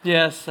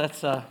Yes,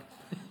 that's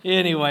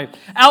anyway.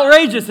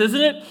 Outrageous,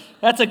 isn't it?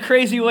 That's a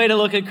crazy way to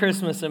look at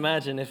Christmas.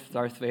 Imagine if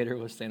Darth Vader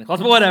was Santa Claus.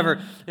 But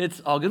whatever. It's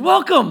all good.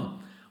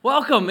 Welcome.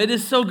 Welcome. It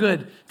is so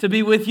good to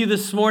be with you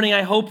this morning.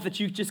 I hope that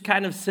you just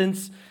kind of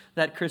sense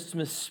that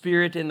Christmas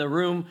spirit in the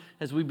room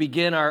as we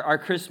begin our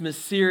Christmas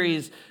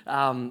series.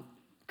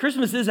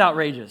 Christmas is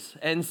outrageous.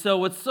 And so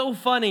what's so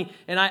funny,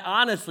 and I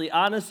honestly,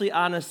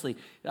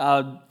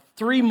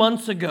 3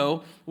 months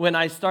ago, when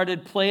I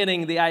started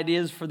planning the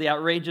ideas for the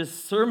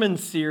outrageous sermon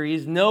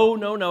series,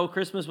 no,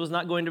 Christmas was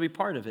not going to be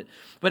part of it.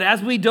 But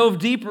as we dove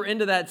deeper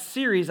into that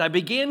series, I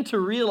began to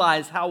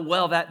realize how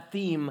well that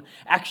theme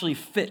actually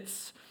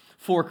fits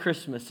for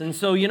Christmas. And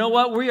so, you know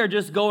what? We are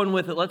just going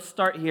with it. Let's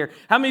start here.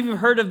 How many of you have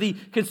heard of the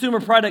Consumer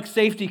Product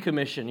Safety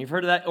Commission? You've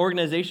heard of that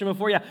organization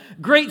before? Yeah.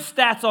 Great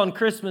stats on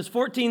Christmas.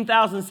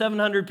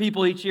 14,700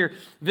 people each year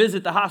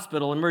visit the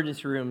hospital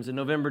emergency rooms in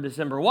November,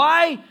 December.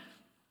 Why?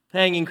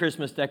 Hanging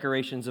Christmas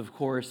decorations, of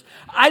course.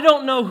 I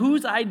don't know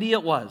whose idea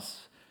it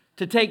was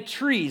to take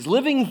trees,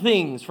 living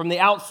things from the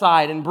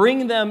outside, and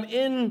bring them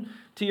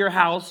into your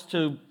house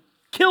to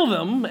kill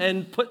them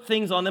and put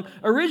things on them.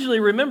 Originally,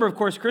 remember, of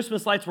course,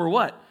 Christmas lights were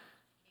what?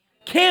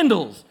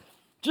 Candles.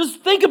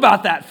 Just think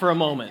about that for a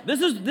moment.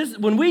 This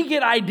when we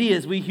get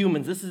ideas, we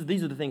humans,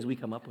 these are the things we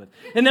come up with.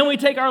 And then we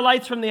take our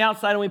lights from the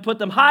outside and we put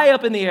them high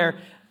up in the air,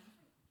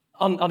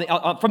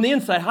 from the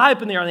inside, high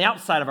up in the air on the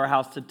outside of our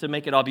house to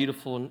make it all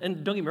beautiful. And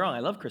don't get me wrong,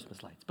 I love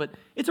Christmas lights, but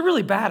it's a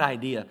really bad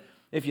idea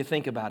if you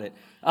think about it.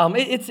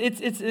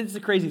 It's a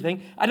crazy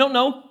thing. I don't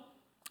know.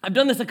 I've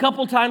done this a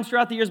couple times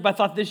throughout the years, but I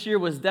thought this year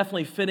was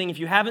definitely fitting. If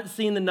you haven't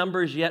seen the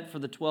numbers yet for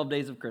the 12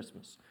 days of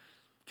Christmas,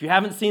 if you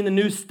haven't seen the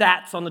new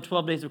stats on the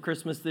 12 days of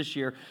Christmas this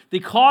year, the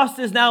cost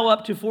is now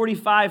up to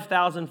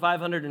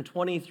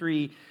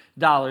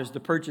 $45,523 to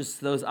purchase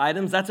those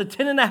items. That's a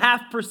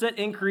 10.5%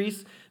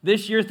 increase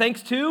this year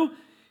thanks to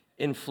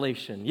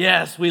inflation.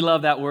 Yes, we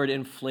love that word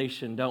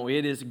inflation, don't we?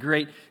 It is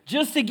great.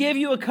 Just to give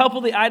you a couple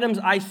of the items,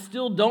 I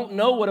still don't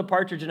know what a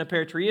partridge in a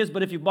pear tree is,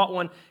 but if you bought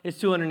one, it's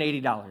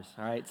 $280. All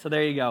right, so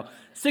there you go.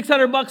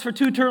 $600 for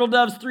 2 turtle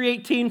doves,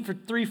 $318 for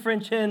 3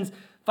 French hens,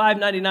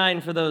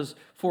 $599 for those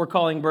 4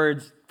 calling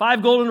birds,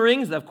 5 golden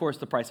rings. Of course,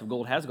 the price of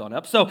gold has gone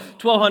up, so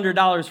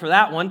 $1,200 for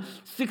that one.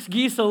 6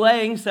 geese a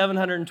laying,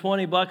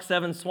 $720.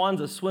 7 swans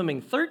a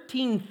swimming,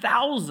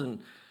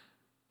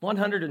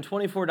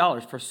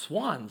 $13,124 for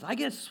swans. I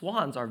guess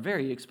swans are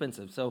very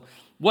expensive, so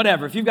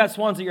whatever. If you've got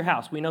swans at your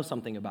house, we know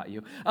something about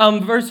you.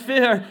 Verse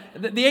 4,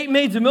 the 8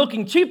 maids of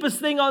milking,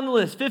 cheapest thing on the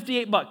list,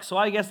 $58. So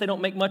I guess they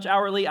don't make much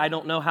hourly. I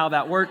don't know how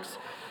that works.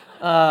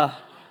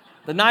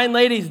 The 9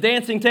 ladies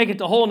dancing take it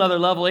to a whole nother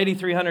level,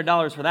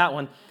 $8,300 for that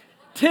one.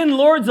 10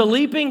 lords a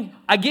leaping.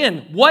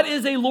 Again, what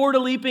is a lord a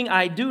leaping?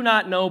 I do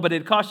not know, but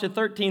it costs you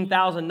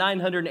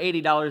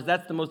 $13,980.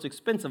 That's the most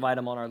expensive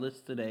item on our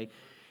list today.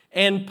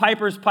 And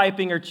pipers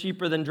piping are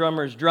cheaper than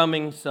drummers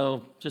drumming,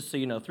 so just so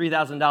you know,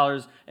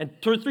 $3,000 and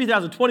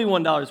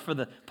 $3,021 for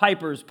the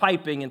pipers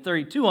piping and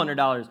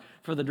 $3,200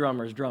 for the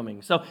drummers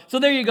drumming. So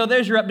there you go.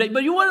 There's your update.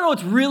 But you want to know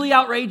what's really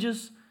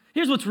outrageous?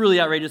 Here's what's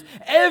really outrageous.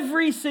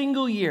 Every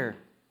single year,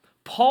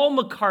 Paul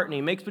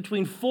McCartney makes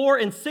between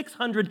 $400,000 and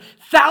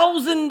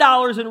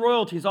 $600,000 in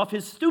royalties off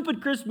his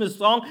stupid Christmas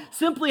song,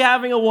 Simply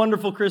Having a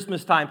Wonderful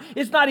Christmas Time.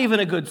 It's not even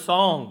a good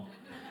song.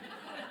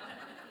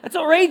 That's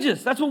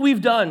outrageous. That's what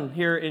we've done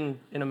here in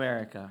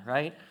America,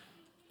 right?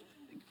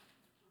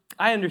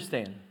 I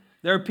understand.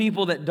 There are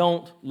people that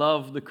don't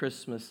love the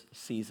Christmas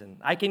season.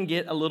 I can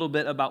get a little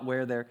bit about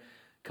where they're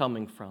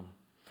coming from.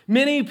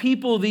 Many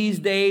people these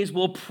days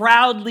will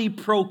proudly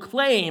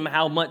proclaim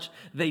how much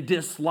they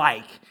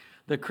dislike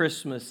the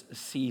Christmas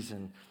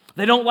season.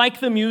 They don't like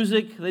the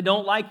music. They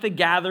don't like the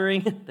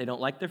gathering. They don't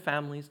like their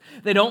families.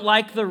 They don't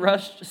like the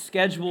rushed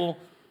schedule.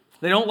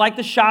 They don't like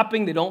the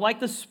shopping. They don't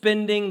like the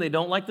spending. They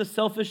don't like the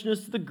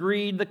selfishness, the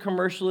greed, the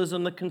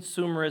commercialism, the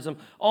consumerism.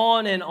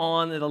 On and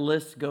on the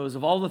list goes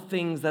of all the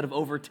things that have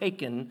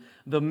overtaken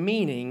the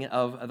meaning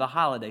of the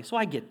holiday. So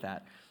I get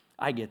that.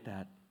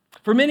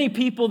 For many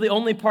people, the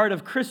only part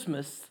of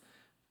Christmas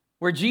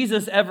where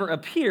Jesus ever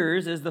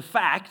appears is the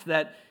fact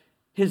that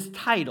his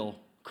title,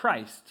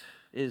 Christ,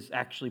 is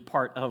actually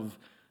part of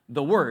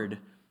the word.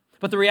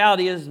 But the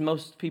reality is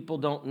most people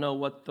don't know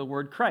what the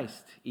word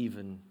Christ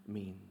even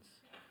means.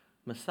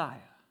 Messiah,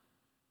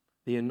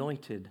 the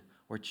anointed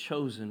or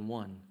chosen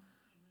one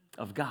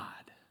of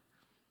God.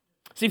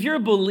 See, if you're a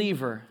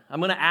believer,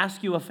 I'm going to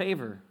ask you a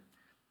favor.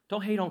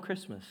 Don't hate on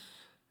Christmas.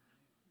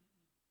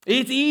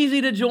 It's easy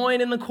to join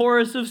in the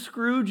chorus of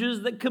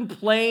Scrooges that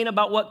complain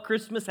about what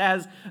Christmas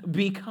has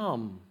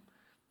become.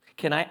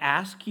 Can I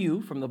ask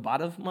you from the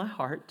bottom of my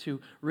heart to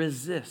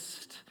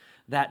resist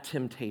that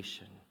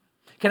temptation?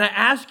 Can I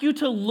ask you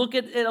to look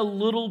at it a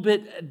little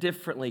bit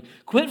differently?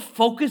 Quit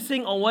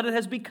focusing on what it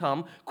has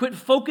become. Quit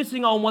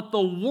focusing on what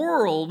the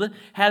world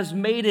has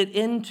made it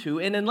into.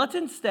 And then let's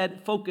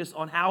instead focus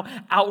on how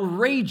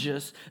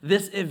outrageous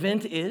this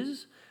event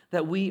is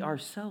that we are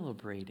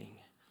celebrating.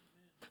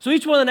 So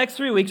each one of the next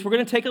 3 weeks, we're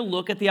going to take a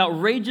look at the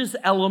outrageous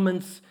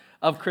elements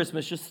of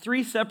Christmas, just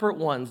 3 separate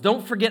ones.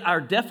 Don't forget our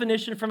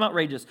definition from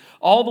outrageous,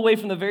 all the way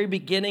from the very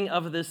beginning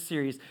of this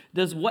series.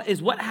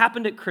 What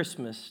happened at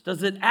Christmas,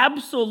 does it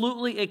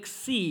absolutely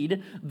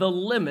exceed the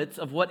limits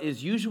of what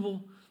is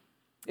usual?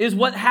 Is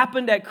what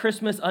happened at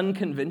Christmas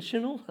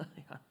unconventional?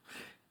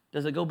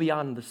 Does it go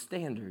beyond the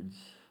standards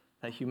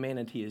that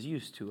humanity is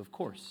used to? Of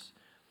course.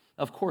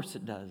 Of course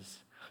it does.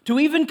 To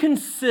even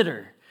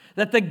consider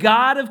that the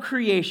God of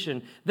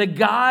creation, the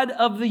God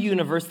of the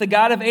universe, the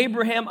God of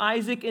Abraham,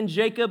 Isaac, and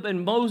Jacob,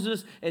 and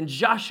Moses, and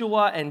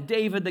Joshua, and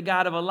David, the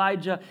God of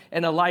Elijah,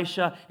 and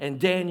Elisha, and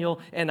Daniel,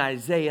 and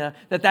Isaiah,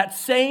 that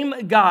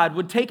same God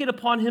would take it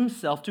upon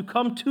himself to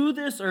come to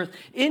this earth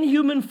in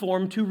human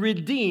form to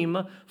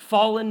redeem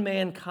fallen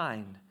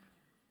mankind,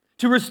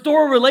 to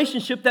restore a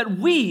relationship that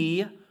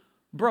we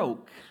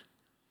broke,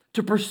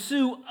 to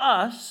pursue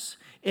us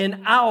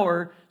in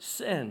our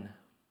sin,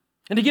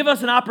 and to give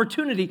us an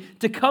opportunity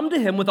to come to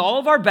him with all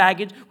of our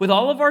baggage, with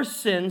all of our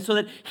sins, so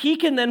that he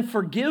can then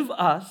forgive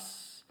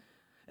us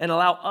and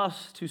allow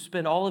us to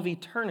spend all of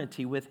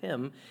eternity with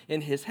him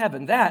in his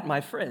heaven. That, my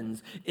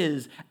friends,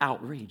 is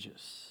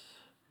outrageous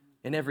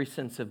in every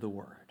sense of the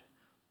word.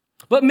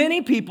 But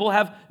many people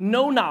have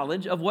no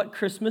knowledge of what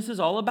Christmas is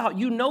all about.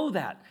 You know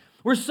that.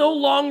 We're so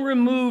long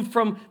removed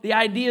from the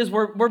ideas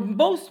where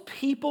most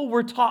people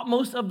were taught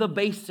most of the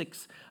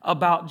basics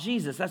about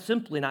Jesus. That's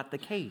simply not the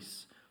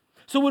case.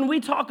 So when we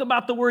talk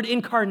about the word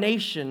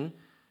incarnation,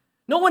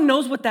 no one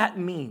knows what that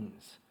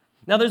means.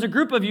 Now, there's a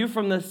group of you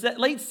from the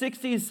late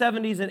 60s,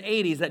 70s, and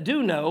 80s that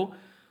do know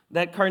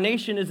that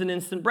carnation is an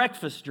instant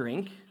breakfast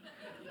drink,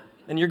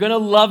 and you're going to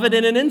love it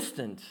in an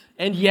instant.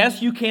 And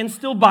yes, you can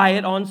still buy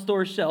it on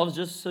store shelves,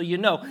 just so you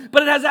know.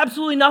 But it has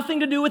absolutely nothing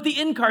to do with the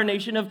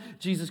incarnation of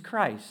Jesus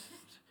Christ.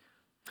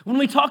 When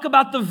we talk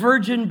about the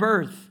virgin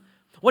birth,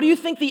 what do you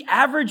think the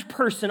average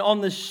person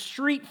on the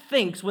street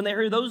thinks when they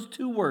hear those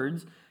 2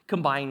 words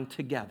combined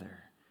together?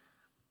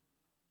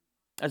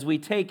 As we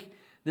take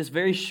this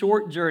very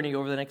short journey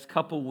over the next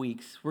couple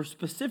weeks, we're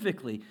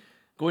specifically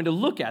going to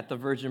look at the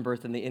virgin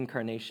birth and the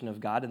incarnation of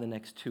God in the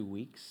next 2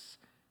 weeks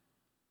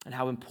and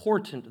how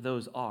important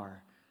those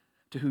are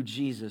to who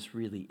Jesus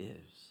really is.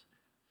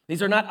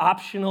 These are not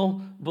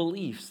optional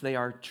beliefs. They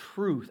are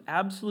truth,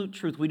 absolute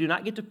truth. We do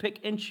not get to pick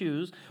and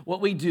choose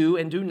what we do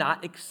and do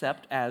not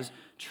accept as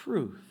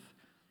truth.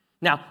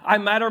 Now, I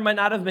might or might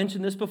not have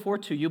mentioned this before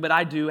to you, but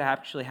I do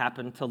actually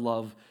happen to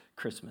love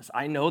Christmas.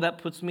 I know that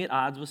puts me at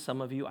odds with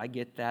some of you. I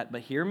get that.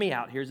 But hear me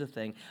out. Here's the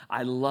thing.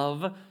 I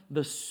love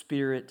the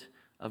spirit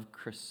of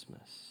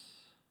Christmas.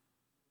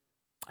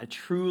 I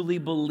truly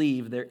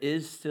believe there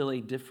is still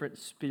a different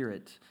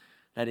spirit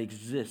that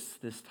exists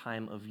this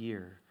time of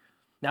year.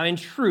 Now, in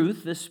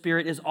truth, this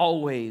spirit is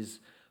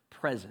always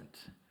present.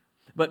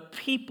 But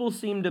people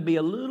seem to be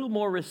a little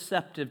more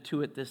receptive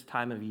to it this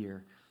time of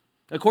year.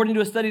 According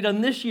to a study done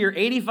this year,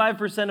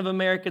 85% of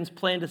Americans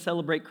plan to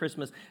celebrate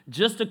Christmas.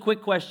 Just a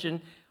quick question.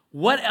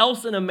 What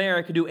else in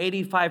America do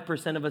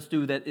 85% of us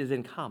do that is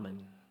in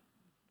common?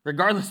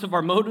 Regardless of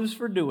our motives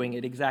for doing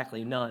it,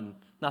 exactly, none,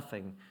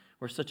 nothing.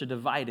 We're such a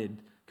divided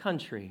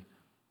country.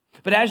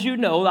 But as you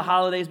know, the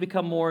holidays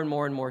become more and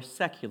more and more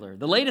secular.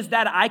 The latest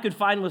data I could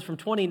find was from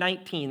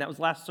 2019. That was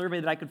the last survey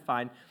that I could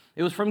find.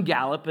 It was from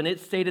Gallup, and it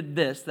stated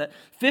this, that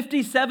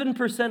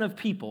 57% of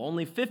people,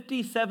 only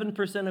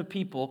 57% of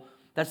people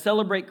that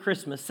celebrate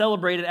Christmas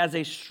celebrate it as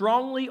a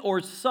strongly or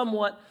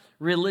somewhat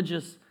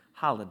religious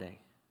holiday.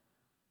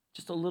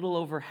 Just a little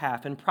over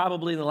half, and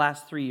probably in the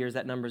last 3 years,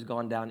 that number's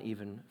gone down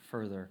even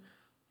further.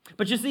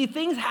 But you see,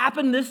 things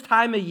happen this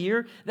time of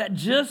year that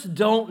just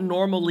don't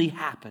normally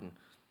happen.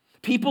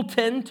 People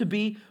tend to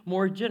be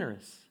more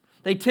generous.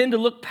 They tend to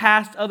look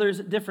past others'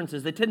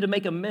 differences. They tend to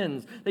make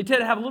amends. They tend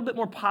to have a little bit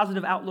more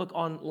positive outlook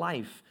on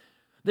life.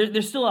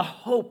 There's still a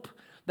hope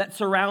that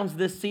surrounds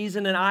this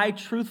season, and I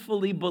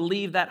truthfully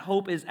believe that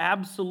hope is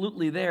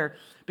absolutely there,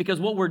 because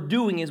what we're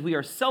doing is we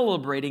are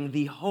celebrating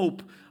the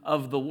hope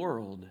of the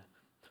world.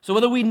 So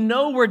whether we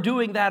know we're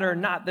doing that or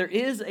not, there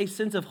is a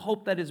sense of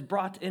hope that is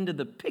brought into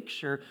the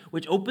picture,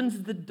 which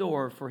opens the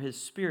door for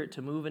his spirit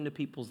to move into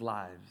people's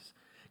lives.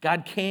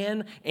 God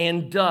can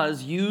and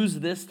does use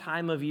this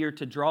time of year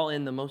to draw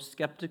in the most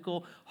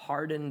skeptical,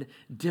 hardened,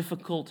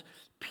 difficult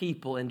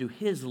people into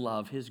his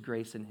love, his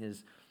grace, and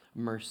his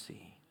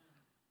mercy.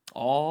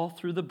 All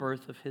through the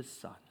birth of his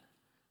son,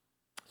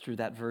 through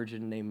that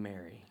virgin named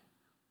Mary,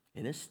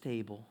 in a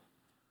stable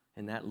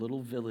in that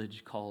little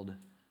village called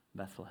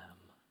Bethlehem.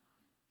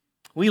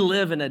 We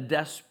live in a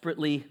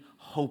desperately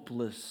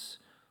hopeless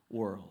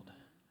world.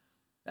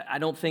 I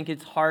don't think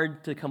it's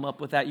hard to come up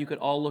with that. You could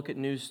all look at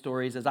news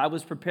stories. As I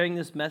was preparing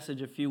this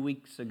message a few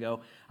weeks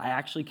ago, I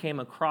actually came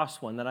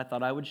across one that I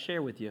thought I would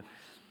share with you.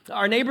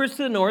 Our neighbors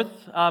to the north,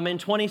 in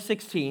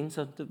 2016,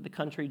 so the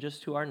country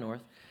just to our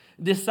north,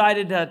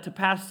 decided to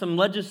pass some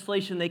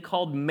legislation they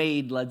called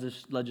MAID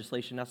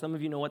legislation. Now, some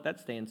of you know what that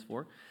stands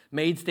for.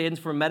 MAID stands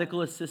for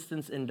Medical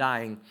Assistance in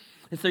Dying.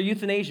 It's their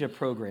euthanasia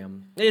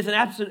program. It's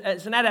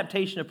an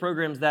adaptation of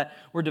programs that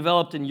were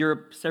developed in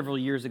Europe several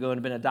years ago and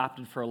have been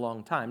adopted for a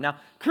long time. Now,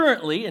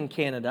 currently in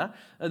Canada,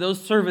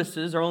 those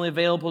services are only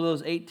available to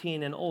those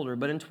 18 and older.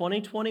 But in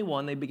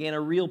 2021, they began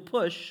a real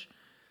push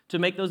to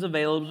make those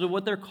available to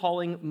what they're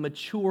calling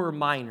mature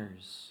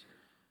minors.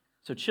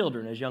 So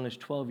children as young as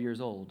 12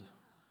 years old.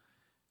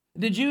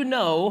 Did you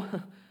know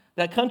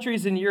that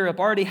countries in Europe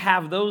already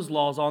have those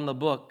laws on the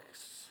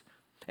books?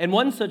 And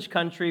one such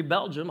country,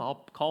 Belgium,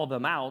 I'll call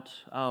them out,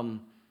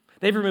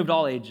 they've removed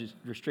all age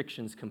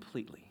restrictions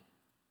completely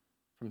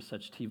from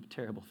such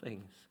terrible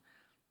things.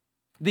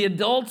 The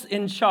adults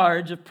in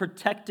charge of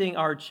protecting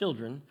our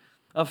children,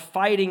 of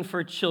fighting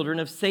for children,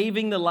 of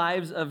saving the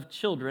lives of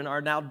children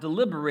are now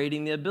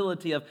deliberating the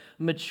ability of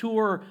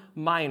mature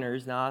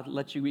minors, now I'll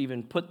let you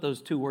even put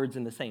those two words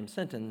in the same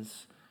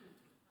sentence,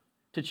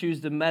 to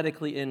choose to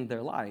medically end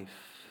their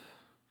life.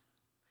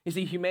 You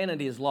see,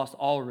 humanity has lost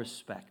all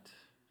respect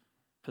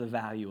for the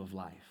value of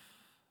life.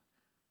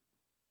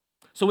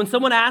 So when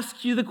someone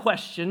asks you the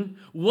question,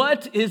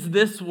 what is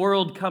this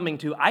world coming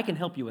to? I can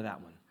help you with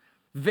that one.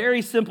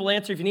 Very simple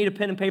answer. If you need a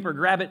pen and paper,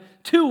 grab it.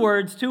 Two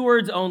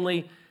words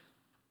only.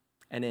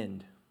 An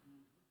end.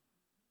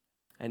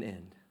 An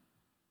end.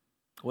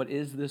 What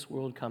is this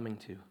world coming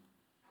to?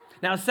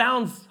 Now, it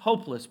sounds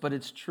hopeless, but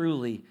it's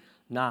truly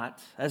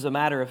not. As a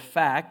matter of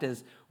fact,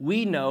 as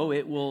we know,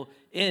 it will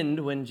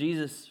end when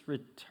Jesus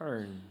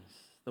returns.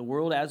 The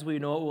world as we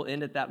know it will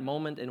end at that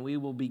moment, and we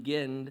will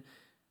begin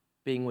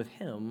being with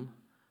him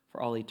for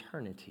all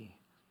eternity.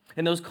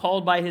 And those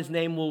called by his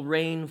name will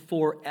reign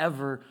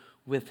forever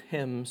with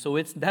him. So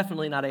it's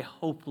definitely not a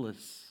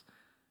hopeless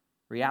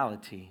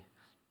reality.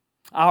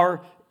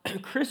 Our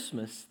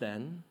Christmas,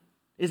 then,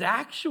 is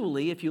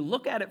actually, if you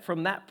look at it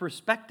from that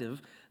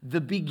perspective,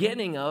 the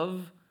beginning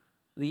of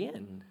the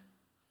end.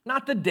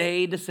 Not the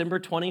day, December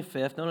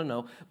 25th,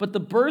 no. But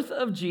the birth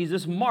of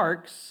Jesus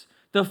marks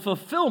the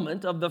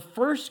fulfillment of the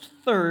first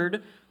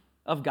third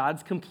of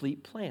God's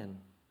complete plan.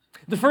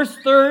 The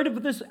first third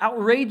of this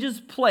outrageous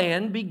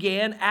plan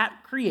began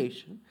at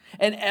creation,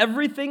 and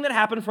everything that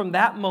happened from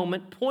that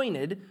moment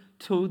pointed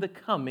to the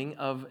coming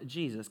of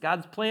Jesus.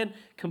 God's plan,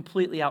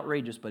 completely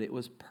outrageous, but it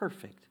was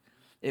perfect.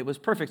 It was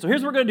perfect. So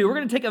here's what we're going to do. We're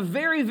going to take a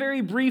very,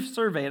 very brief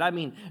survey, and I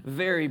mean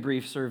very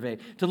brief survey,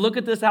 to look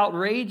at this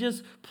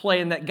outrageous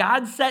plan that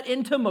God set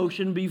into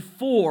motion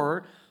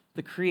before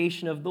the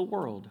creation of the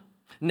world.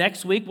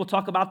 Next week, we'll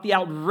talk about the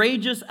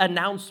outrageous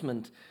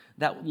announcement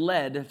that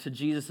led to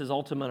Jesus'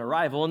 ultimate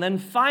arrival. And then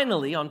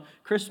finally, on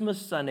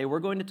Christmas Sunday, we're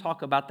going to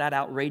talk about that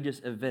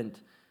outrageous event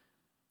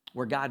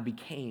where God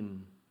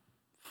became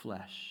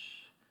flesh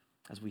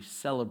as we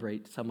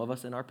celebrate, some of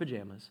us in our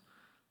pajamas,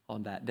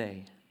 on that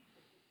day.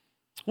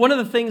 One of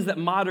the things that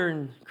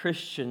modern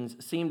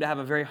Christians seem to have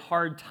a very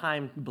hard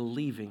time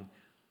believing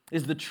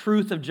is the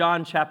truth of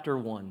John chapter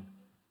 1.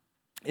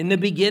 In the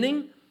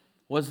beginning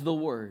was the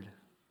Word,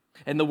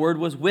 and the Word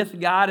was with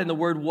God, and the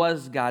Word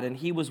was God, and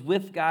He was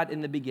with God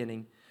in the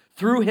beginning.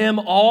 Through Him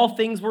all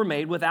things were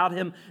made. Without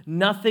Him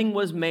nothing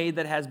was made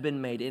that has been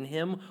made. In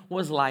Him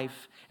was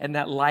life, and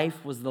that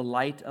life was the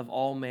light of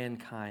all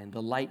mankind.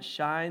 The light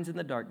shines in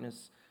the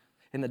darkness,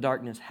 and the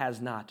darkness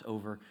has not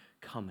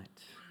overcome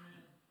it.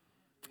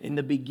 In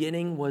the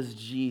beginning was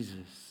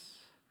Jesus.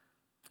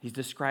 He's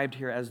described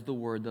here as the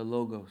Word, the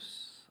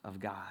Logos of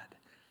God.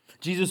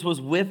 Jesus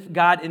was with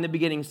God in the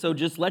beginning. So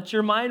just let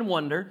your mind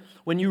wonder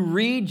when you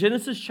read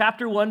Genesis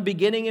chapter 1,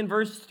 beginning in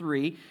verse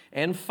 3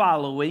 and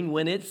following,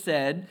 when it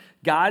said,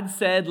 God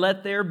said,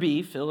 let there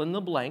be, fill in the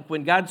blank.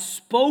 When God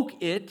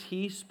spoke it,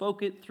 He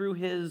spoke it through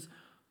His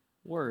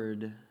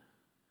Word.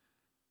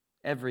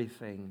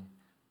 Everything,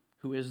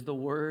 who is the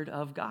Word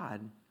of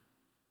God.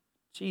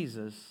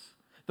 Jesus,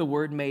 the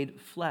Word made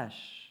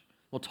flesh.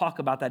 We'll talk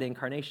about that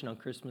incarnation on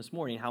Christmas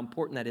morning, how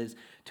important that is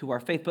to our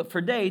faith. But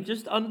for today,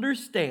 just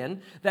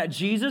understand that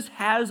Jesus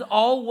has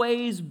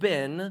always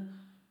been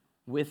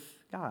with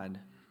God.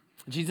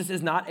 Jesus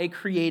is not a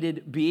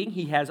created being.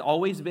 He has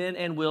always been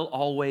and will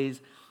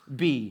always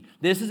be.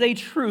 This is a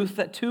truth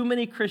that too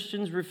many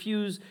Christians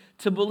refuse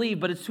to believe,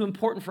 but it's too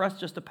important for us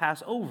just to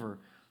pass over.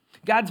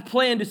 God's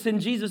plan to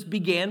send Jesus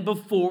began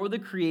before the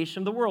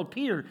creation of the world.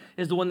 Peter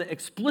is the one that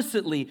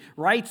explicitly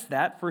writes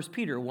that, 1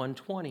 Peter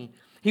 1:20.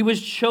 He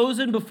was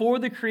chosen before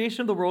the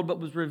creation of the world, but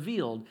was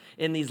revealed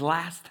in these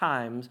last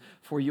times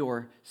for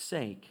your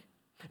sake.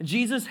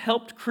 Jesus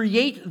helped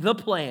create the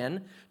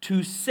plan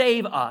to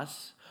save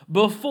us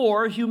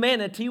before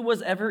humanity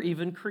was ever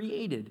even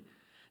created.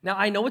 Now,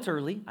 I know it's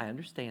early. I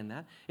understand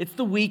that. It's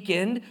the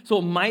weekend, so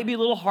it might be a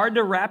little hard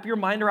to wrap your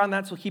mind around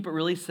that, so keep it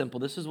really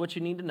simple. This is what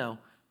you need to know.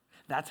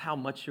 That's how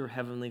much your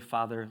heavenly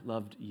Father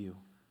loved you.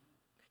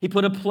 He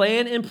put a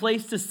plan in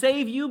place to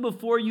save you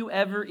before you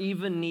ever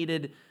even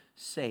needed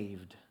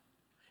saved.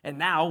 And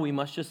now we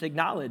must just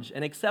acknowledge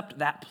and accept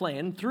that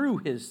plan through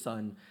His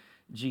Son,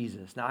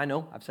 Jesus. Now, I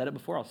know I've said it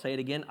before. I'll say it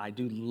again. I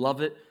do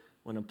love it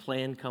when a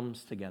plan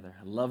comes together.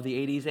 I love the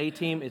 80s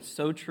A-Team. It's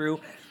so true.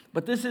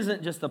 But this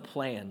isn't just a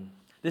plan.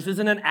 This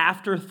isn't an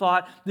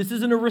afterthought. This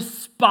isn't a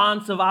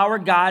response of our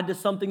God to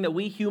something that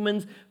we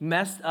humans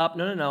messed up.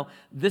 No.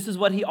 This is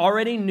what he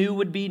already knew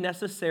would be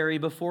necessary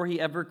before he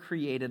ever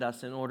created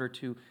us in order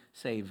to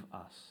save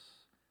us.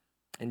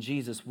 And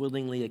Jesus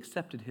willingly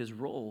accepted his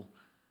role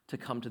to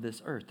come to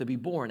this earth, to be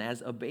born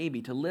as a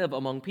baby, to live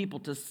among people,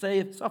 to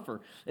suffer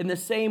in the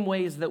same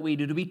ways that we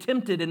do, to be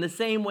tempted in the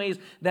same ways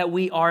that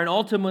we are, and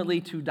ultimately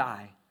to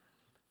die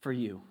for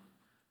you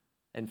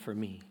and for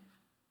me.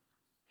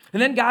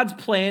 And then God's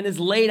plan is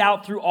laid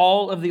out through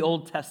all of the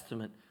Old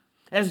Testament.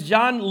 As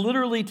John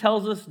literally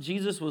tells us,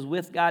 Jesus was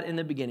with God in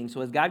the beginning.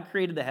 So as God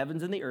created the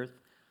heavens and the earth,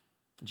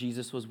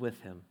 Jesus was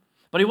with him.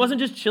 But he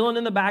wasn't just chilling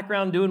in the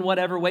background doing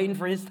whatever, waiting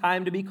for his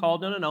time to be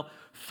called. No.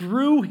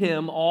 Through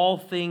him, all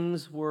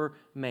things were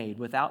made.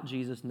 Without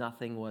Jesus,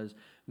 nothing was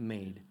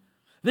made.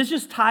 This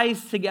just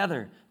ties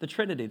together the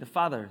Trinity, the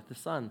Father, the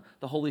Son,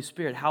 the Holy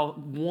Spirit, how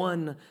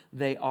one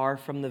they are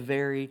from the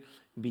very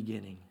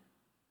beginning.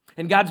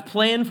 And God's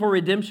plan for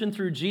redemption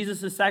through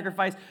Jesus'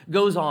 sacrifice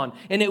goes on,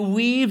 and it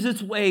weaves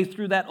its way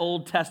through that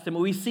Old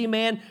Testament. We see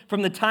man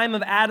from the time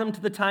of Adam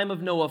to the time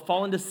of Noah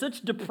fall into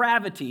such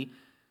depravity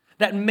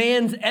that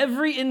man's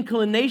every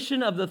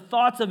inclination of the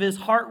thoughts of his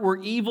heart were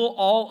evil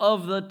all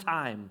of the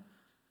time.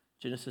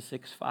 Genesis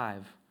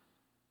 6:5.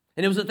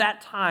 And it was at that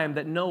time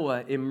that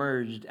Noah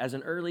emerged as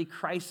an early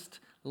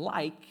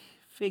Christ-like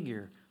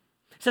figure.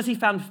 It says he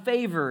found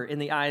favor in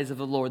the eyes of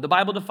the Lord. The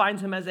Bible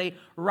defines him as a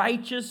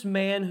righteous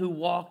man who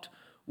walked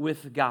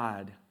with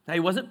God. Now, he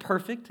wasn't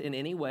perfect in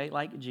any way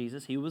like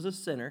Jesus. He was a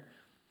sinner,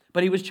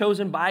 but he was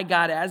chosen by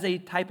God as a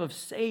type of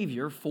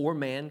savior for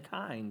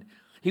mankind.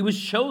 He was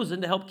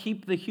chosen to help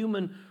keep the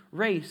human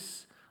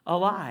race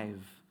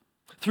alive.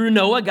 Through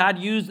Noah, God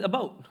used a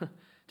boat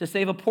to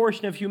save a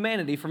portion of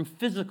humanity from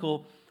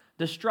physical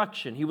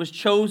destruction. He was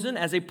chosen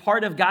as a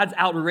part of God's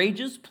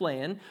outrageous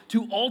plan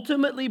to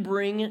ultimately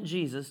bring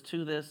Jesus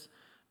to this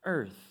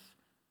earth.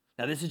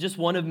 Now, this is just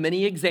one of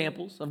many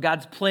examples of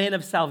God's plan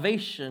of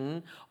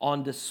salvation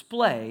on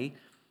display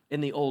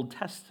in the Old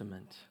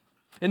Testament.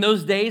 In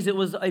those days, it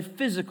was a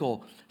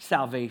physical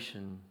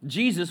salvation.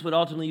 Jesus would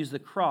ultimately use the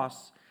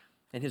cross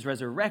and his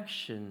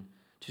resurrection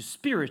to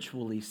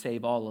spiritually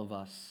save all of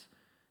us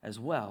as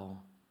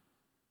well.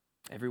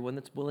 Everyone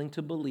that's willing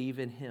to believe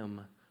in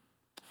him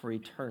for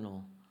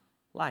eternal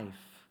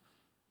life.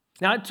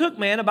 Now, it took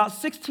man about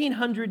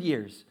 1,600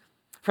 years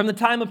from the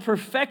time of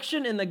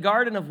perfection in the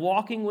garden of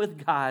walking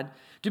with God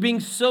to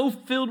being so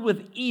filled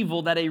with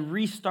evil that a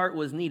restart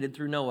was needed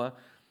through Noah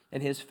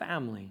and his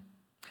family.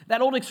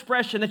 That old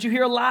expression that you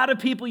hear a lot of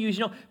people use,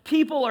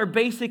 people are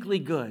basically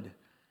good.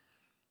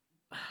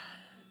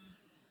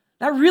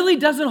 That really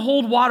doesn't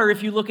hold water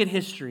if you look at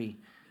history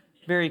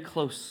very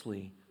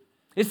closely.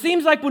 It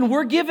seems like when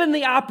we're given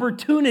the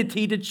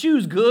opportunity to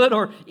choose good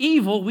or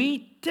evil,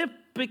 we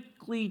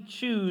typically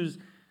choose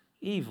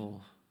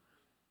evil.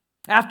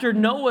 After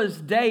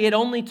Noah's day, it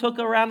only took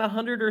around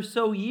 100 or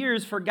so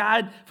years for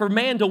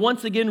man to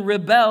once again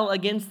rebel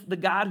against the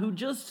God who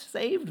just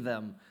saved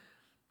them.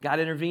 God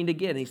intervened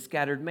again. He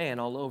scattered man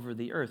all over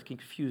the earth,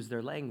 confused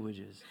their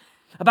languages.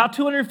 About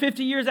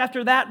 250 years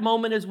after that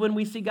moment is when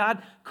we see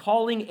God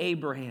calling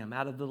Abraham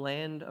out of the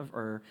land of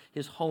Ur,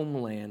 his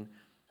homeland.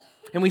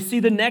 And we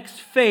see the next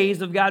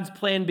phase of God's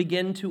plan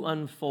begin to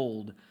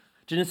unfold.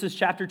 Genesis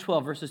chapter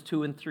 12, verses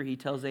 2 and 3, he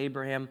tells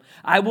Abraham,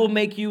 I will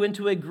make you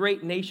into a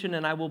great nation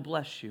and I will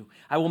bless you.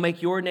 I will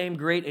make your name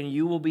great and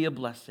you will be a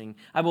blessing.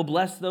 I will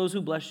bless those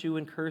who bless you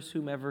and curse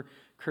whomever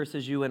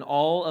curses you, and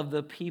all of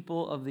the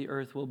people of the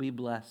earth will be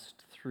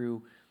blessed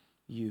through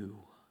you.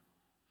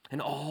 And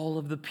all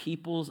of the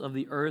peoples of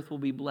the earth will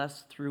be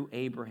blessed through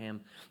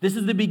Abraham. This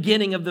is the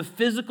beginning of the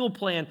physical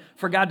plan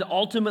for God to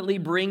ultimately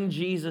bring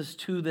Jesus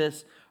to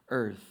this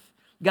earth.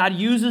 God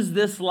uses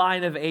this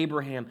line of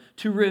Abraham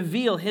to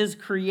reveal his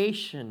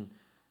creation,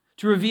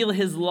 to reveal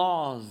his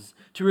laws,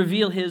 to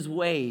reveal his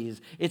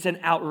ways. It's an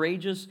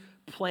outrageous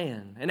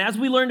plan. And as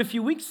we learned a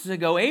few weeks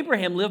ago,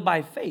 Abraham lived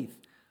by faith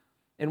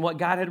in what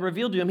God had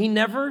revealed to him. He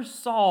never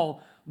saw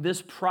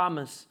this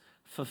promise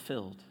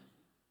fulfilled.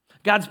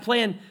 God's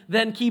plan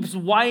then keeps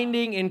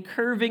winding and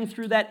curving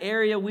through that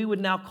area we would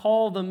now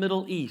call the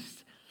Middle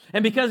East.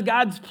 And because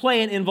God's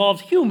plan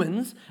involves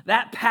humans,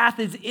 that path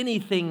is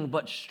anything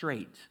but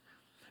straight.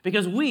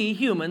 Because we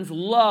humans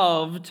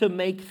love to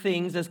make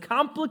things as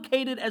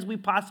complicated as we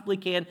possibly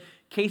can.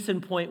 Case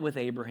in point with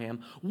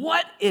Abraham.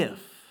 What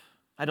if,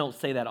 I don't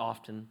say that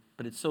often,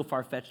 but it's so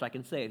far-fetched I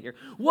can say it here.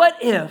 What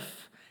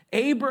if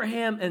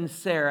Abraham and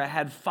Sarah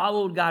had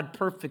followed God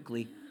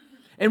perfectly?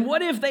 And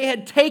what if they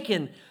had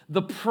taken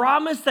the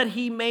promise that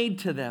he made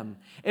to them?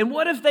 And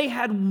what if they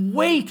had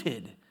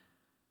waited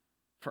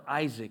for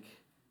Isaac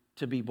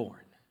to be born?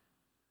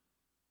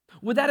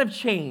 Would that have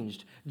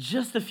changed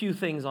just a few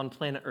things on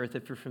planet Earth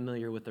if you're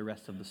familiar with the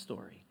rest of the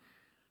story?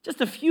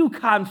 Just a few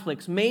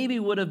conflicts maybe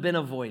would have been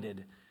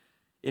avoided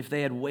if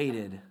they had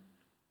waited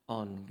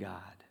on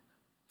God.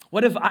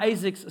 What if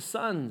Isaac's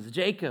sons,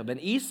 Jacob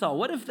and Esau,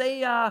 what if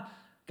they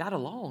got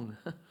along?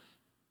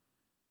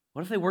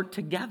 What if they worked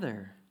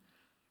together?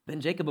 Then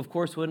Jacob, of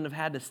course, wouldn't have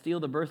had to steal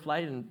the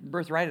birthright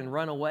and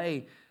run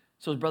away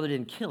so his brother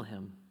didn't kill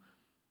him.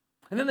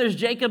 And then there's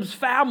Jacob's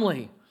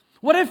family.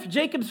 What if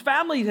Jacob's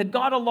family had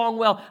got along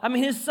well? I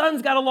mean, his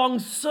sons got along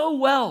so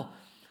well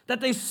that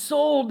they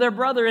sold their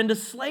brother into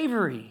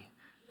slavery.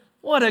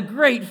 What a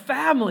great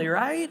family,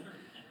 right?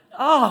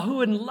 Oh, who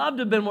wouldn't love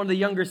to have been one of the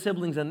younger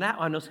siblings in that?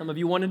 I know some of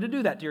you wanted to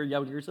do that to your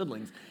younger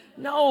siblings.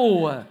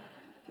 No,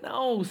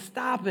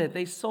 stop it.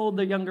 They sold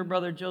their younger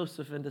brother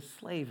Joseph into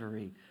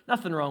slavery.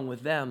 Nothing wrong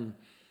with them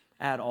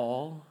at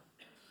all.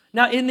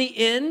 Now, in the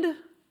end,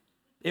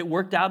 it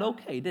worked out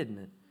okay, didn't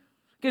it?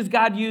 Because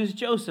God used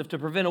Joseph to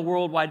prevent a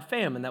worldwide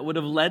famine that would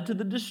have led to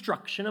the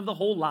destruction of the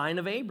whole line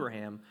of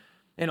Abraham.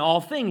 In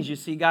all things, you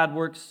see, God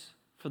works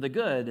for the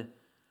good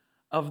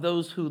of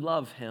those who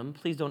love him.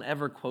 Please don't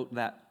ever quote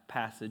that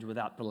passage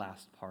without the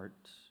last part.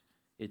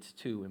 It's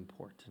too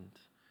important.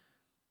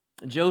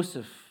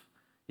 Joseph,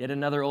 yet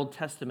another Old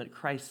Testament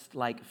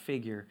Christ-like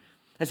figure,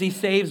 as he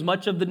saves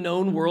much of the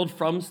known world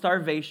from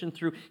starvation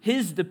through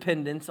his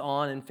dependence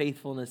on and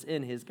faithfulness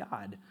in his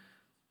God.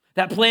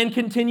 That plan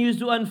continues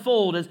to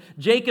unfold as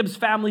Jacob's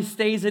family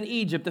stays in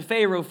Egypt. The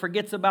Pharaoh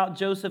forgets about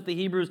Joseph. The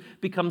Hebrews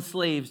become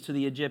slaves to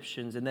the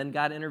Egyptians. And then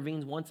God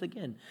intervenes once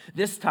again,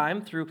 this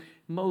time through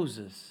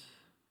Moses,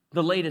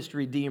 the latest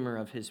redeemer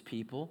of his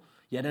people,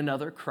 yet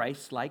another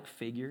Christ-like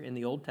figure in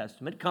the Old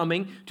Testament,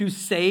 coming to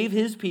save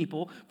his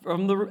people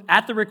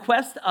at the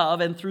request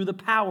of and through the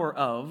power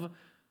of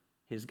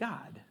his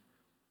God.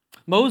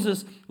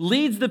 Moses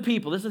leads the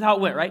people. This is how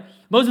it went, right?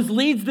 Moses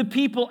leads the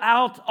people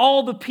out.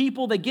 All the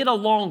people, they get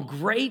along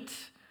great.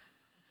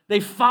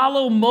 They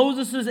follow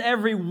Moses'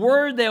 every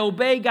word. They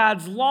obey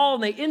God's law,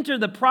 and they enter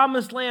the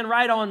promised land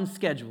right on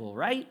schedule,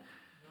 right?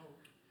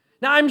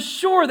 Now, I'm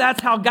sure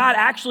that's how God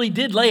actually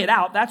did lay it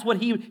out. That's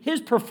what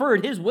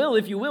his will,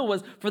 if you will,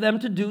 was for them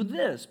to do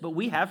this. But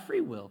we have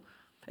free will,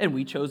 and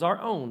we chose our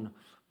own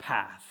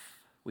path.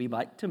 We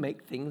like to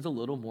make things a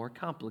little more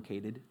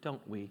complicated,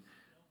 don't we?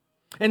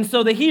 And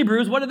so the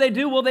Hebrews, what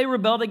do? Well, they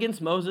rebelled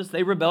against Moses.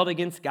 They rebelled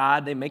against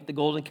God. They make the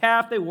golden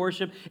calf. They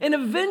worship. And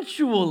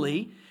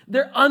eventually,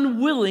 they're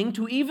unwilling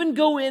to even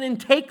go in and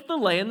take the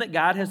land that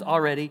God has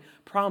already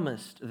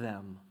promised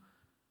them.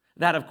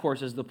 That, of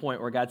course, is the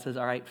point where God says,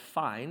 all right,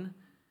 fine.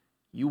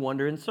 You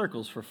wander in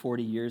circles for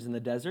 40 years in the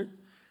desert.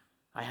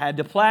 I had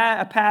a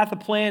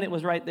plan. It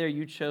was right there.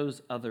 You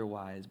chose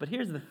otherwise. But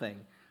here's the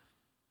thing.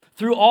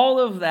 Through all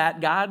of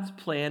that, God's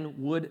plan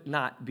would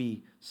not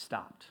be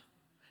stopped.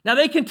 Now,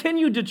 they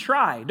continued to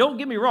try. Don't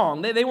get me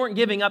wrong. They weren't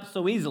giving up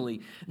so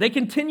easily. They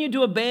continued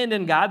to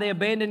abandon God. They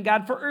abandoned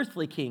God for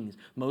earthly kings,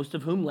 most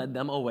of whom led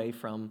them away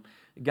from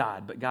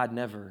God. But God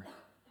never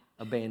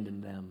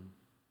abandoned them.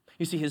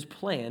 You see, his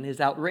plan, his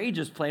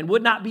outrageous plan,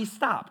 would not be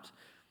stopped.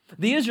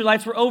 The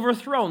Israelites were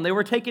overthrown. They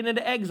were taken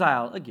into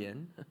exile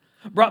again,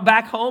 brought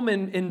back home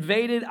and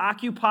invaded,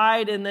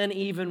 occupied, and then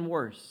even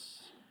worse,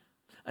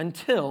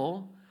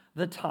 until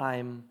the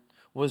time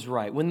was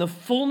right. When the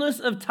fullness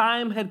of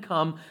time had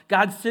come,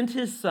 God sent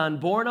his son,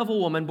 born of a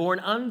woman, born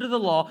under the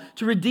law,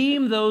 to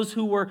redeem those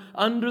who were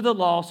under the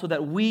law so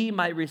that we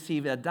might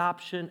receive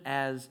adoption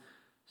as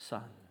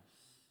sons.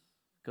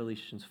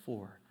 Galatians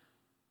 4,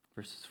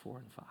 verses 4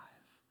 and 5.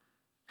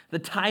 The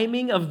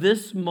timing of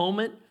this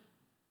moment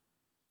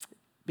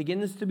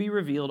begins to be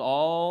revealed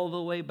all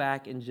the way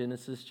back in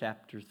Genesis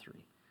chapter 3.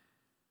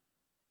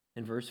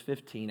 In verse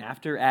 15,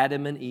 after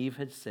Adam and Eve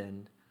had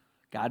sinned,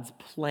 God's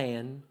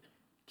plan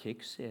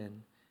kicks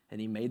in, and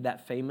he made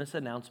that famous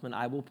announcement,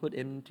 I will put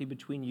enmity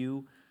between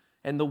you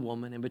and the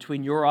woman, and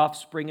between your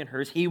offspring and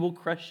hers. He will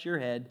crush your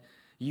head,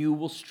 you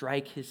will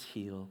strike his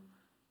heel.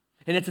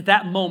 And it's at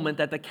that moment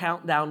that the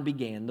countdown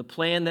began, the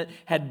plan that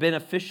had been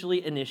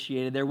officially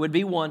initiated. There would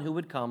be one who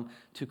would come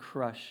to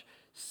crush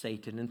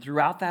Satan. And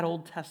throughout that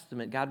Old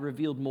Testament, God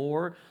revealed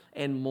more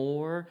and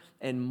more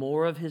and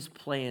more of his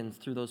plans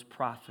through those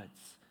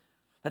prophets,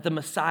 that the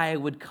Messiah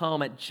would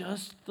come at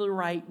just the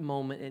right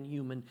moment in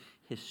human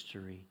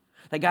history.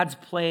 That God's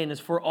plan is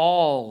for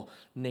all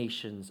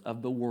nations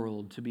of the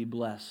world to be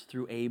blessed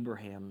through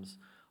Abraham's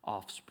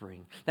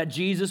offspring. That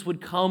Jesus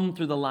would come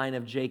through the line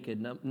of Jacob,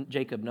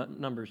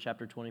 Numbers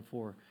chapter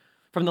 24.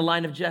 From the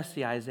line of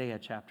Jesse, Isaiah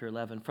chapter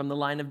 11. From the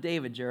line of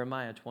David,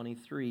 Jeremiah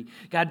 23.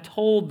 God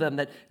told them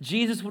that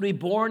Jesus would be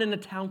born in a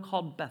town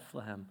called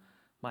Bethlehem,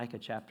 Micah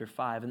chapter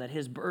 5, and that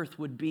his birth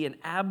would be an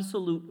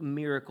absolute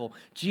miracle.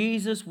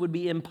 Jesus would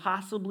be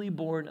impossibly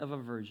born of a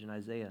virgin,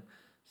 Isaiah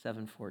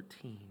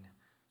 7:14.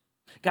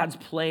 God's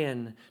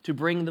plan to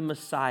bring the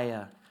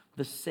Messiah,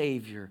 the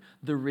Savior,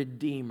 the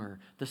Redeemer,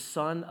 the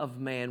Son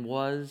of Man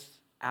was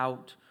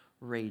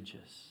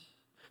outrageous.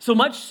 So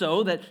much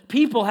so that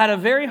people had a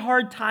very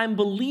hard time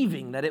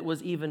believing that it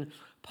was even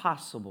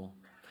possible.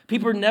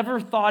 People never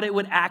thought it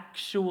would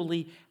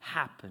actually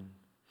happen.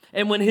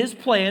 And when his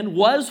plan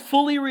was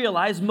fully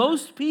realized,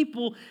 most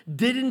people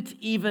didn't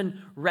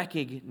even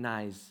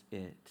recognize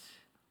it.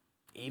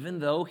 Even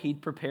though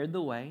he'd prepared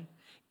the way,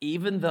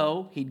 even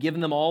though he'd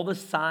given them all the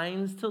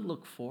signs to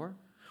look for,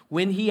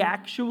 when he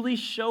actually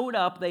showed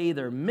up, they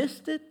either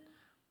missed it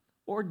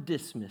or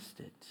dismissed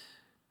it.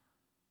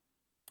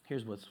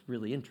 Here's what's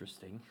really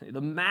interesting.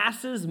 The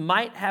masses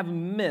might have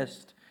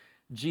missed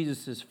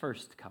Jesus'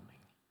 first coming,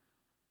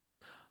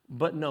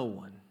 but no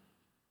one,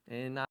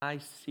 and I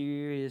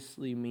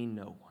seriously mean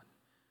no one,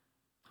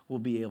 will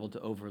be able to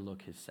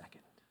overlook his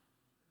second.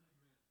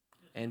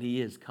 And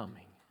he is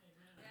coming.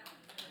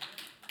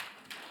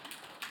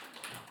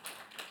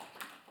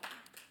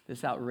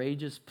 This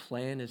outrageous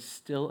plan is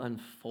still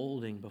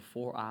unfolding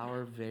before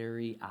our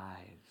very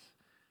eyes.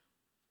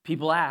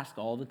 People ask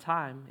all the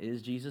time,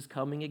 is Jesus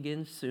coming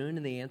again soon?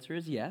 And the answer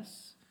is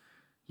yes.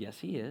 Yes,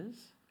 he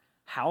is.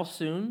 How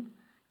soon?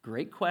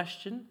 Great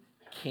question.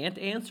 Can't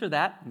answer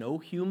that. No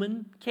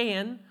human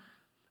can.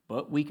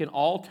 But we can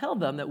all tell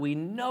them that we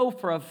know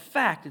for a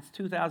fact it's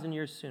 2,000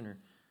 years sooner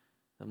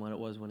than what it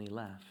was when he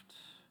left.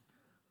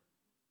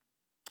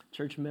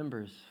 Church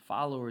members,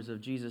 followers of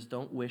Jesus,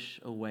 don't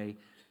wish away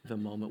the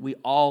moment. We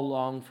all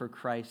long for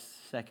Christ's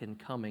second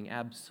coming,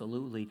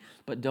 absolutely.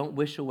 But don't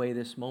wish away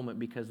this moment,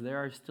 because there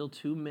are still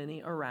too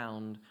many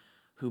around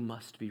who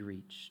must be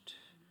reached.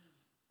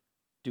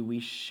 Do we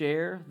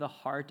share the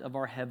heart of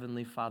our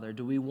Heavenly Father?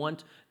 Do we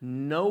want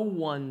no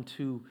one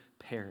to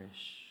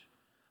perish,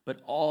 but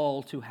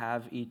all to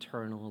have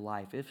eternal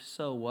life? If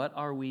so, what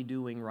are we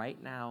doing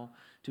right now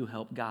to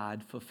help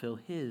God fulfill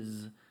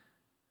his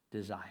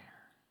desire?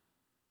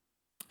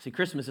 See,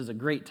 Christmas is a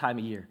great time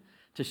of year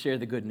to share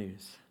the good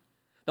news.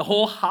 The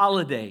whole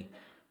holiday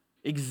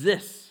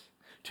exists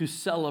to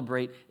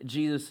celebrate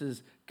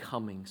Jesus'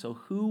 coming. So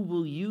who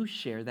will you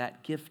share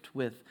that gift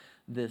with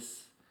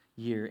this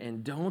year?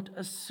 And don't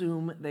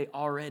assume they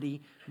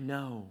already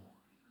know.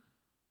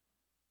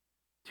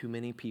 Too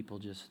many people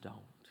just don't.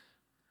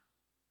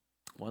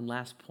 One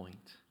last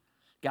point.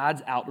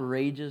 God's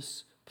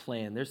outrageous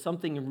plan. There's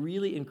something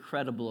really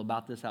incredible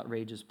about this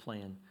outrageous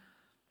plan.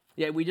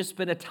 Yeah, we just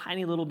spent a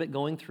tiny little bit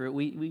going through it.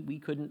 We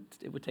couldn't,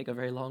 it would take a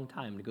very long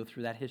time to go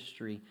through that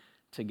history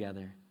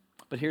together.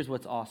 But here's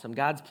what's awesome.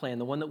 God's plan,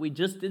 the one that we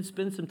just did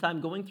spend some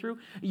time going through,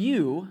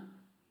 you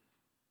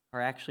are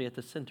actually at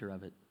the center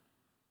of it.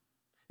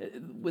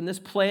 When this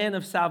plan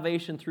of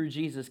salvation through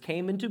Jesus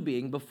came into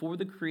being before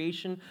the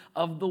creation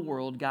of the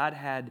world, God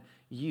had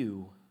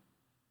you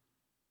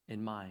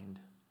in mind.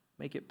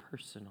 Make it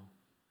personal.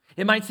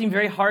 It might seem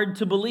very hard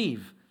to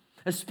believe,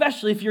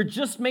 especially if you're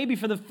just maybe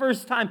for the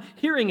first time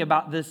hearing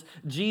about this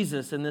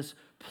Jesus and this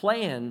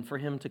plan for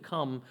him to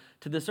come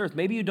to this earth.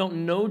 Maybe you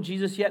don't know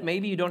Jesus yet.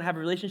 Maybe you don't have a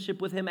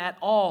relationship with him at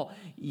all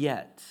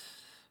yet.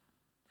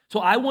 So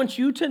I want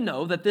you to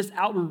know that this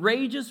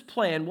outrageous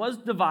plan was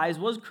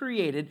devised, was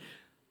created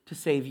to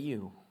save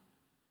you.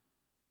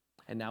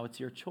 And now it's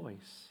your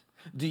choice.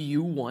 Do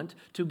you want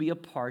to be a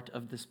part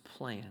of this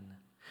plan?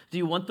 Do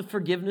you want the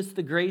forgiveness,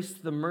 the grace,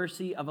 the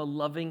mercy of a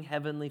loving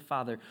Heavenly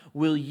Father?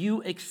 Will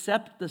you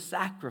accept the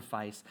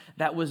sacrifice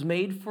that was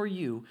made for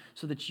you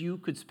so that you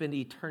could spend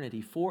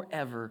eternity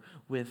forever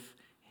with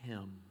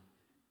him?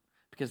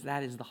 Because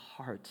that is the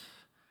heart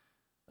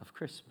of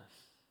Christmas.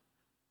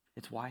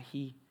 It's why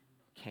he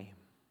came.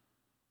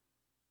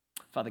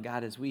 Father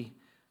God, as we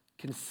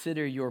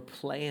consider your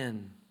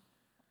plan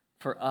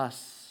for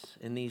us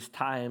in these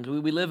times,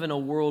 we live in a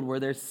world where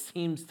there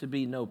seems to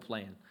be no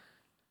plan.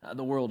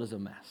 The world is a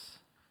mess.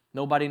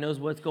 Nobody knows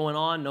what's going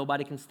on.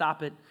 Nobody can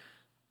stop it.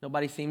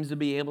 Nobody seems to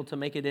be able to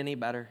make it any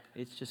better.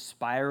 It's just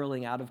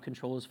spiraling out of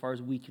control as far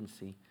as we can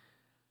see.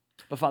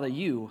 But Father,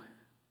 you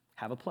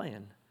have a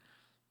plan.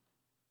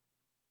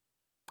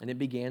 And it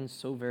began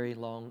so very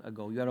long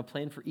ago. You had a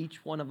plan for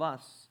each one of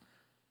us.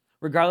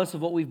 Regardless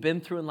of what we've been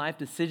through in life,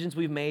 decisions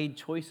we've made,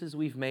 choices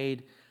we've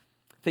made,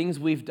 things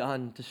we've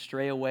done to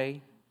stray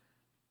away.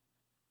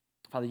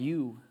 Father,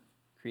 you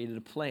created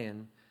a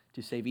plan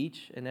to save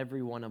each and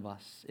every one of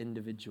us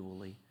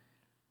individually.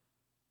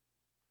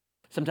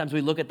 Sometimes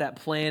we look at that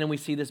plan and we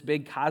see this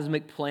big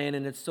cosmic plan,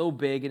 and it's so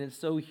big and it's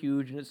so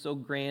huge and it's so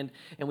grand,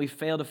 and we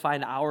fail to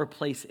find our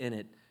place in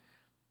it.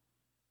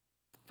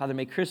 Father,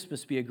 may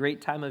Christmas be a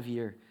great time of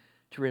year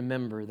to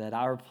remember that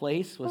our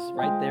place was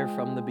right there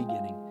from the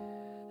beginning.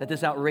 That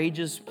this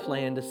outrageous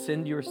plan to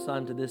send your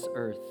Son to this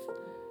earth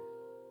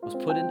was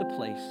put into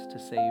place to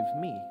save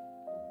me,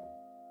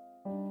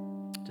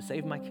 to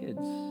save my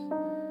kids,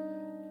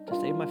 to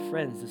save my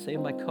friends, to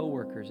save my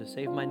coworkers, to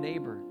save my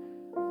neighbor,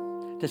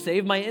 to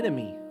save my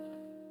enemy.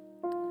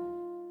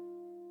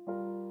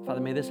 Father,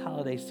 may this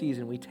holiday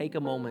season we take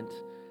a moment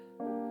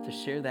to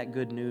share that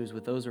good news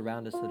with those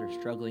around us that are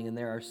struggling, and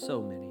there are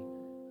so many.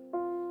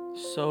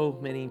 So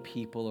many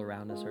people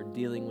around us are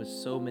dealing with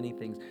so many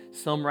things.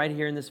 Some right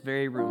here in this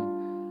very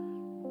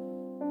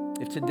room.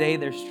 If today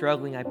they're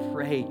struggling, I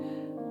pray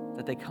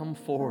that they come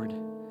forward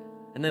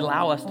and they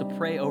allow us to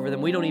pray over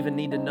them. We don't even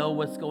need to know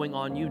what's going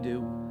on. You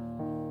do.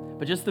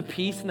 But just the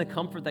peace and the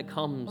comfort that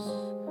comes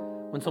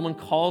when someone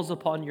calls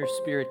upon your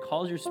Spirit,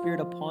 calls your Spirit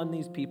upon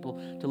these people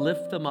to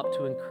lift them up,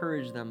 to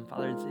encourage them.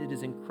 Father, it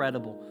is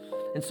incredible.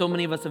 And so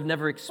many of us have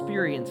never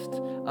experienced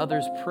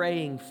others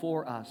praying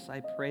for us.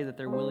 I pray that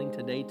they're willing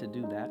today to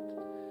do that.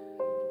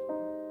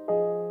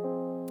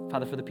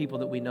 Father, for the people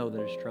that we know that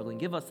are struggling,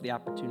 give us the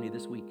opportunity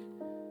this week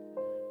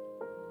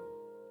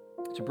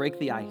to break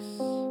the ice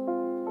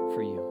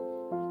for you.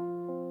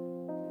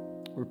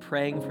 We're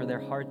praying for their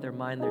heart, their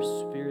mind, their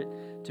spirit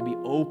to be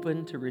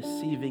open to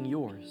receiving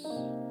yours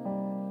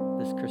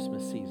this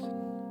Christmas season.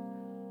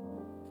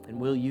 And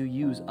will you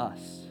use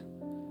us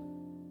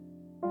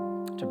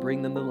to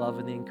bring them the love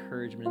and the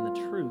encouragement and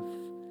the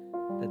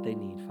truth that they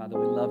need? Father,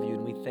 we love you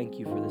and we thank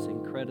you for this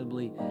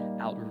incredibly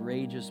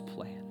outrageous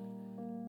plan.